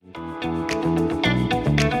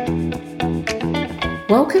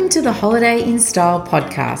Welcome to the Holiday in Style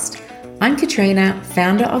podcast. I'm Katrina,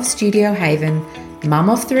 founder of Studio Haven, mum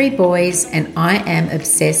of 3 boys, and I am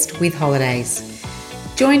obsessed with holidays.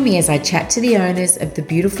 Join me as I chat to the owners of the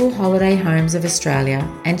beautiful holiday homes of Australia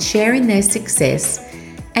and share in their success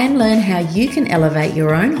and learn how you can elevate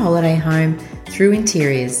your own holiday home through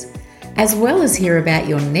interiors, as well as hear about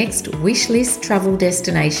your next wish list travel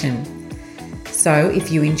destination. So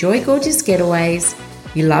if you enjoy gorgeous getaways,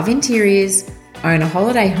 you love interiors, own a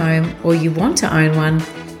holiday home, or you want to own one,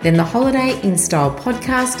 then the Holiday in Style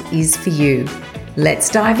podcast is for you. Let's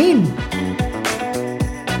dive in.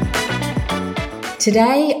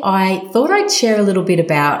 Today, I thought I'd share a little bit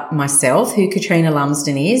about myself, who Katrina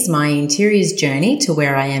Lumsden is, my interiors journey to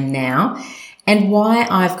where I am now, and why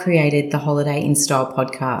I've created the Holiday in Style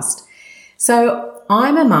podcast. So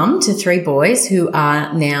I'm a mum to 3 boys who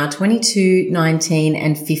are now 22, 19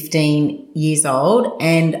 and 15 years old,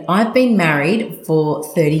 and I've been married for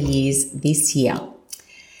 30 years this year.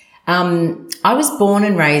 I was born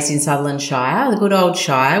and raised in Sutherland Shire, the good old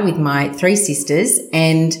Shire, with my 3 sisters,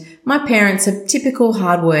 and my parents are typical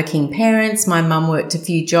hardworking parents. My mum worked a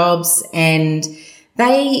few jobs and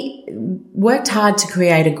they worked hard to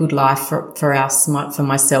create a good life for us, for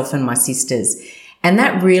myself and my sisters. And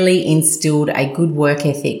that really instilled a good work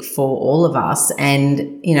ethic for all of us.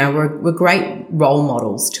 And, you know, we're great role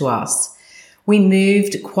models to us. We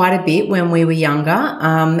moved quite a bit when we were younger.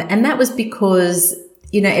 And that was because,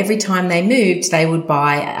 you know, every time they moved, they would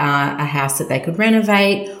buy a house that they could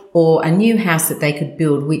renovate or a new house that they could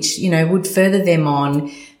build, which, you know, would further them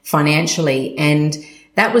on financially. And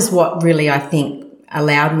that was what really, I think,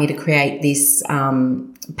 allowed me to create this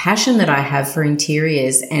passion that I have for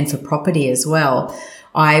interiors and for property as well.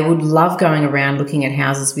 I would love going around looking at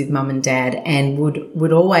houses with mum and dad and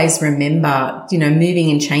would always remember, you know,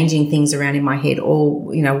 moving and changing things around in my head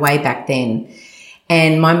all, you know, way back then.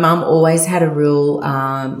 And my mum always had a real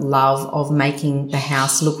love of making the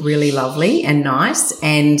house look really lovely and nice.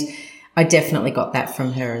 And I definitely got that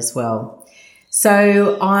from her as well.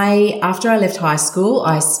 So after I left high school,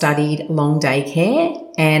 I studied long day care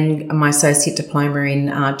and my associate diploma in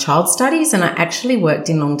child studies. And I actually worked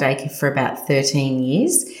in long day care for about 13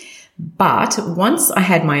 years. But once I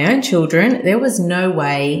had my own children, there was no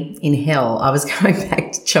way in hell I was going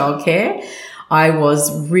back to childcare. I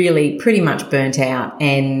was really pretty much burnt out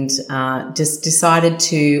and just decided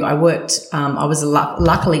I was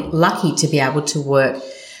lucky to be able to work,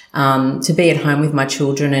 to be at home with my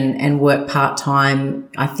children and work part-time.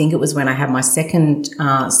 I think it was when I had my second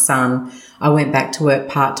son, I went back to work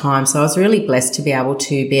part-time. So I was really blessed to be able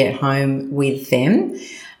to be at home with them.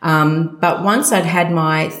 But once I'd had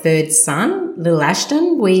my 3rd son, little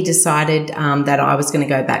Ashton, we decided that I was going to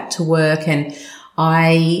go back to work, and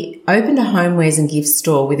I opened a homewares and gift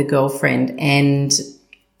store with a girlfriend, and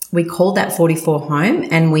we called that 44 Home,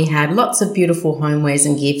 and we had lots of beautiful homewares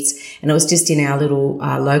and gifts, and it was just in our little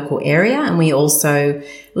local area. And we also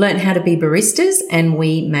learned how to be baristas, and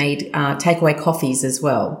we made takeaway coffees as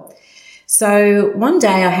well. So one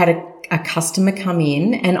day I had a customer come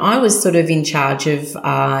in, and I was sort of in charge of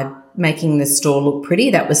making the store look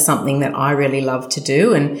pretty. That was something that I really loved to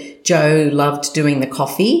do, and Joe loved doing the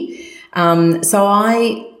coffee. So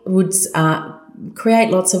I would create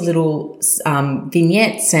lots of little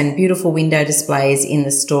vignettes and beautiful window displays in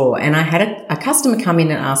the store. And I had a customer come in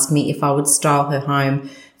and ask me if I would style her home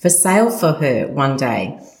for sale for her one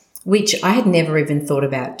day, which I had never even thought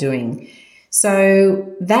about doing.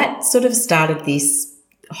 So that sort of started this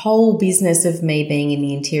whole business of me being in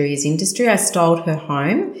the interiors industry. I styled her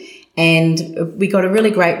home and we got a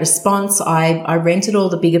really great response. I rented all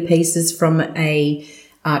the bigger pieces from a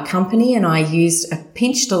company, and I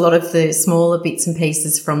pinched a lot of the smaller bits and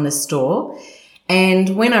pieces from the store.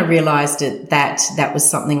 And when I realized that was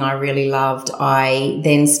something I really loved, I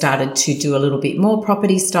then started to do a little bit more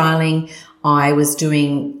property styling. I was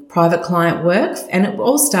doing private client work, and it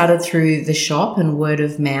all started through the shop and word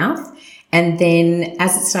of mouth. And then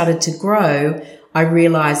as it started to grow, I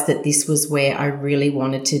realized that this was where I really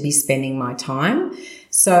wanted to be spending my time.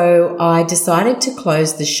 So I decided to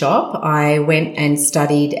close the shop. I went and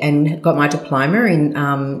studied and got my diploma in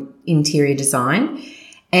interior design,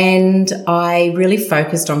 and I really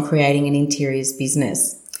focused on creating an interiors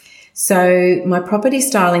business. So my property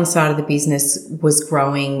styling side of the business was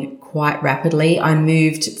growing quite rapidly. I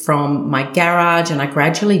moved from my garage and I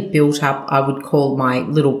gradually built up, I would call my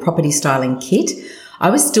little property styling kit. I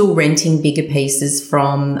was still renting bigger pieces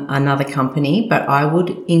from another company, but I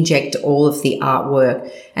would inject all of the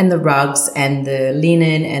artwork and the rugs and the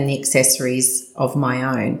linen and the accessories of my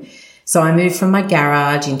own. So I moved from my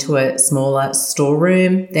garage into a smaller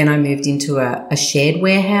storeroom. Then I moved into a shared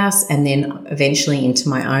warehouse, and then eventually into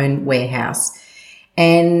my own warehouse.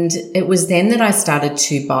 And it was then that I started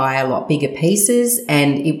to buy a lot bigger pieces,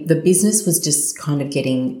 and the business was just kind of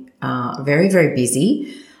getting very, very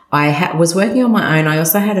busy. I was working on my own. I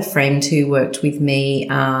also had a friend who worked with me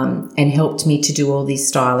and helped me to do all this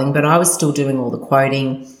styling, but I was still doing all the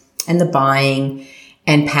quoting and the buying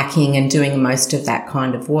and packing and doing most of that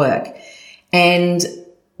kind of work. And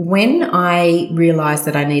when I realized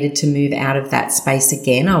that I needed to move out of that space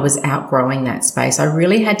again, I was outgrowing that space. I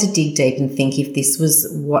really had to dig deep and think if this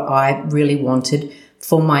was what I really wanted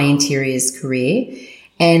for my interiors career.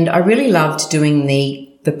 And I really loved doing the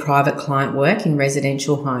private client work in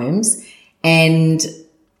residential homes. And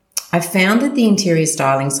I found that the interior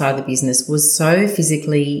styling side of the business was so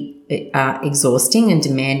physically exhausting and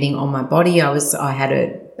demanding on my body. I had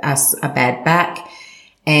a bad back,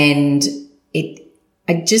 and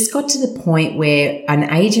I just got to the point where an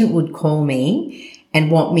agent would call me and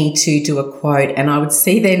want me to do a quote, and I would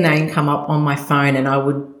see their name come up on my phone, and I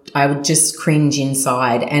would just cringe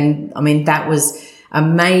inside. And I mean, that was a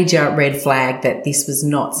major red flag that this was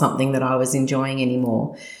not something that I was enjoying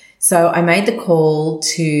anymore. So I made the call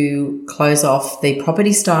to close off the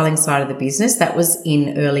property styling side of the business. That was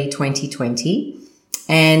in early 2020,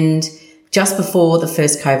 and just before the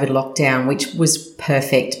first COVID lockdown, which was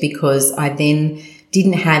perfect because I then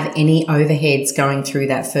didn't have any overheads going through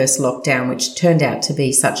that first lockdown, which turned out to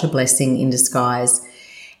be such a blessing in disguise.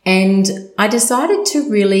 And I decided to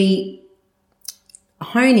really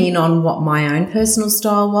hone in on what my own personal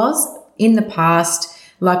style was. In the past,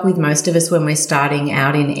 like with most of us when we're starting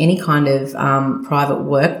out in any kind of private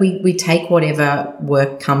work, we take whatever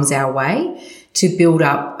work comes our way to build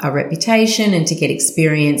up a reputation and to get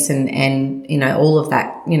experience and all of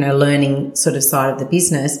that, learning sort of side of the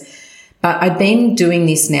business. But I've been doing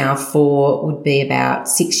this now would be about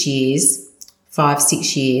 6 years,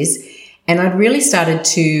 5-6 years. And I'd really started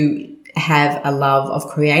to have a love of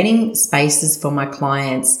creating spaces for my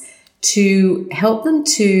clients to help them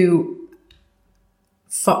to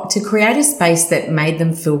create a space that made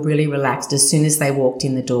them feel really relaxed as soon as they walked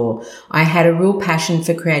in the door. I had a real passion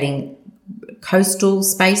for creating coastal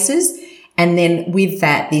spaces, and then with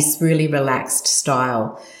that, this really relaxed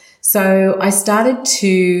style. So I started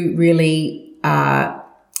to really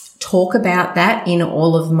talk about that in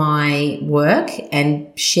all of my work and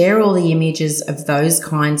share all the images of those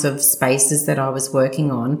kinds of spaces that I was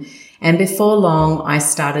working on. And before long, I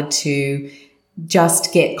started to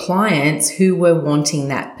just get clients who were wanting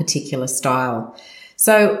that particular style.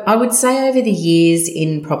 So I would say over the years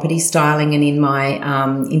in property styling and in my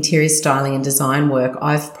interior styling and design work,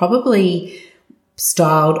 I've probably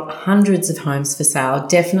styled hundreds of homes for sale.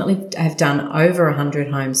 Definitely have done over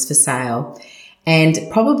 100 homes for sale. And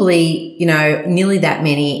probably, nearly that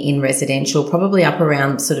many in residential, probably up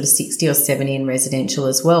around sort of 60 or 70 in residential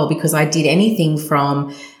as well, because I did anything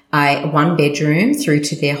from a one bedroom through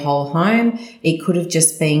to their whole home. It could have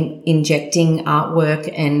just been injecting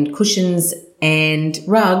artwork and cushions and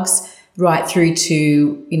rugs right through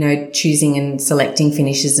to, choosing and selecting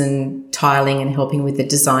finishes and tiling and helping with the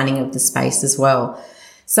designing of the space as well.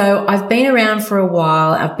 So I've been around for a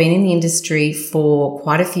while. I've been in the industry for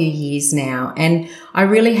quite a few years now, and I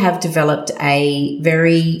really have developed a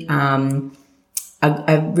very,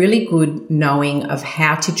 a really good knowing of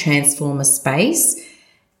how to transform a space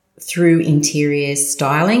through interior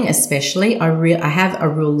styling, especially. I have a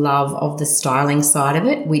real love of the styling side of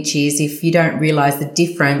it, which is, if you don't realize the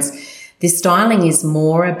difference, the styling is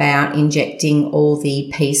more about injecting all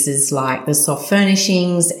the pieces like the soft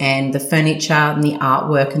furnishings and the furniture and the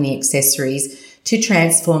artwork and the accessories to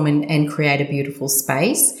transform and create a beautiful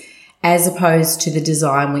space, as opposed to the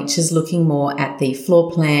design, which is looking more at the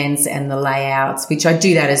floor plans and the layouts, which I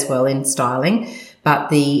do that as well in styling, but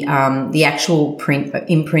the actual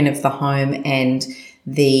imprint of the home and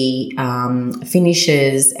the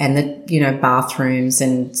finishes and the bathrooms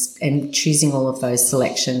and choosing all of those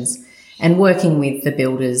selections and working with the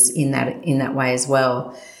builders in that way as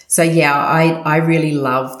well. So yeah, I really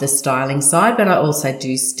love the styling side, but I also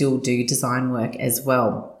still do design work as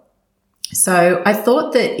well. So I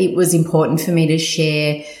thought that it was important for me to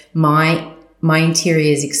share my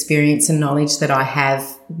interiors experience and knowledge that I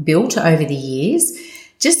have built over the years,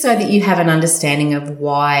 just so that you have an understanding of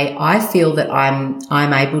why I feel that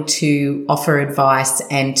I'm able to offer advice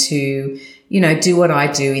and to, do what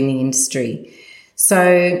I do in the industry.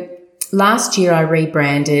 So last year I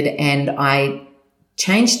rebranded and I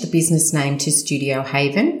changed the business name to Studio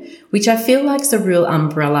Haven, which I feel like is a real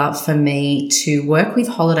umbrella for me to work with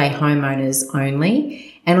holiday homeowners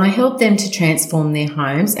only and I help them to transform their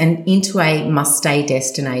homes and into a must-stay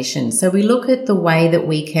destination. So we look at the way that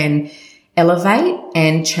we can elevate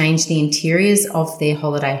and change the interiors of their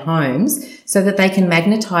holiday homes so that they can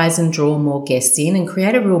magnetize and draw more guests in and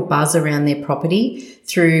create a real buzz around their property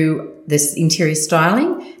through this interior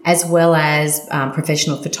styling, as well as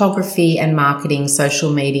professional photography and marketing,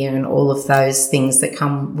 social media, and all of those things that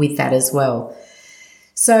come with that as well.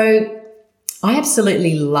 So I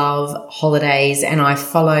absolutely love holidays, and I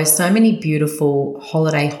follow so many beautiful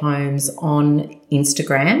holiday homes on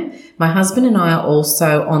Instagram. My husband and I are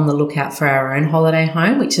also on the lookout for our own holiday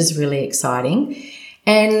home, which is really exciting.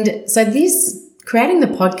 And so creating the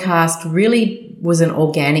podcast really was an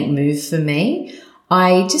organic move for me.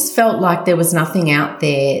 I just felt like there was nothing out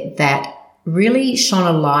there that really shone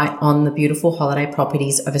a light on the beautiful holiday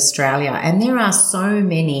properties of Australia. And there are so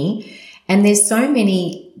many, and there's so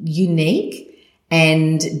many unique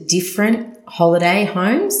and different holiday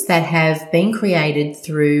homes that have been created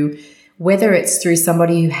through, whether it's through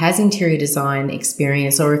somebody who has interior design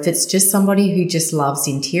experience or if it's just somebody who just loves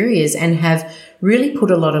interiors and have really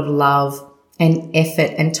put a lot of love and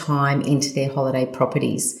effort and time into their holiday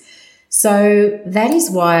properties. So that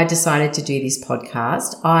is why I decided to do this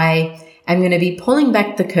podcast. I am going to be pulling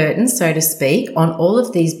back the curtain, so to speak, on all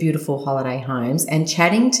of these beautiful holiday homes and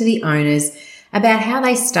chatting to the owners about how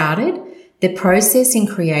they started, the process in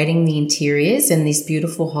creating the interiors and this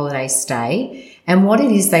beautiful holiday stay, and what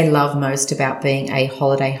it is they love most about being a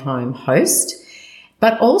holiday home host.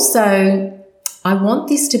 But also, I want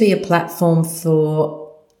this to be a platform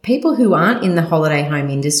for people who aren't in the holiday home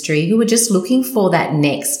industry, who are just looking for that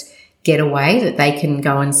next getaway that they can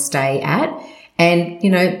go and stay at, and,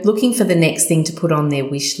 looking for the next thing to put on their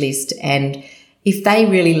wish list. And if they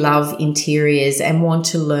really love interiors and want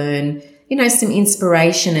to learn some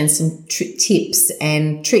inspiration and some tips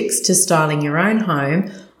and tricks to styling your own home,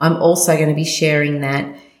 I'm also going to be sharing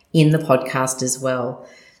that in the podcast as well.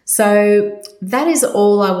 So that is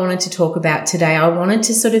all I wanted to talk about today. I wanted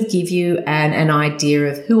to sort of give you an idea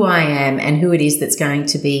of who I am and who it is that's going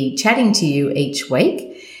to be chatting to you each week.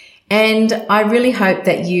 And I really hope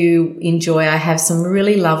that you enjoy. I have some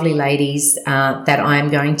really lovely ladies that I'm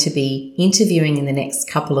going to be interviewing in the next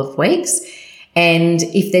couple of weeks. And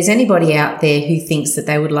if there's anybody out there who thinks that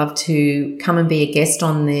they would love to come and be a guest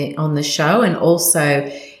on the show and also,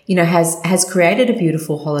 has created a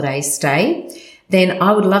beautiful holiday stay, then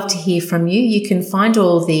I would love to hear from you. You can find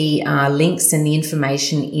all the links and the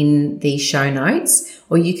information in the show notes,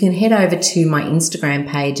 or you can head over to my Instagram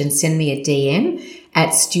page and send me a DM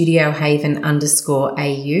at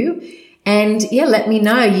studiohaven_au. And let me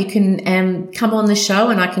know. You can come on the show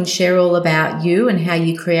and I can share all about you and how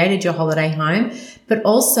you created your holiday home. But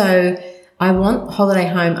also, I want holiday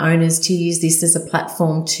home owners to use this as a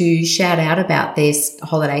platform to shout out about their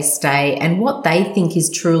holiday stay and what they think is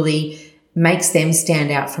truly makes them stand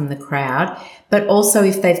out from the crowd. But also,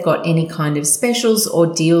 if they've got any kind of specials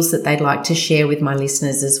or deals that they'd like to share with my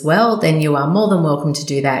listeners as well, then you are more than welcome to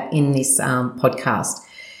do that in this podcast.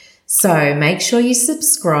 So make sure you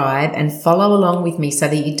subscribe and follow along with me so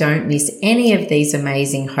that you don't miss any of these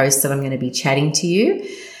amazing hosts that I'm going to be chatting to you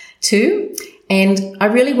to. And I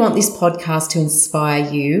really want this podcast to inspire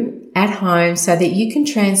you at home so that you can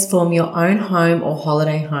transform your own home or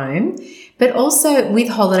holiday home. But also with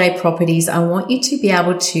holiday properties, I want you to be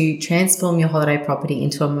able to transform your holiday property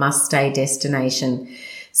into a must-stay destination.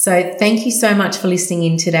 So thank you so much for listening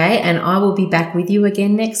in today, and I will be back with you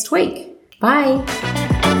again next week. Bye.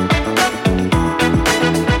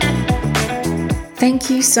 Thank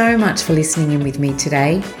you so much for listening in with me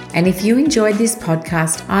today. And if you enjoyed this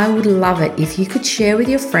podcast, I would love it if you could share with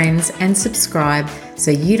your friends and subscribe so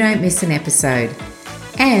you don't miss an episode.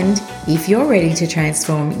 And if you're ready to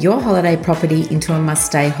transform your holiday property into a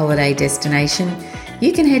must-stay holiday destination,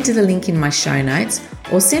 you can head to the link in my show notes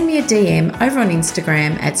or send me a DM over on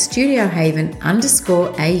Instagram at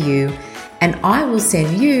studiohaven_au, and I will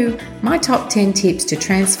send you my top 10 tips to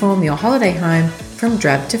transform your holiday home from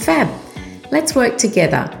drab to fab. Let's work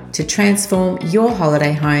together to transform your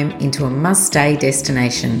holiday home into a must-stay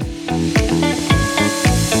destination.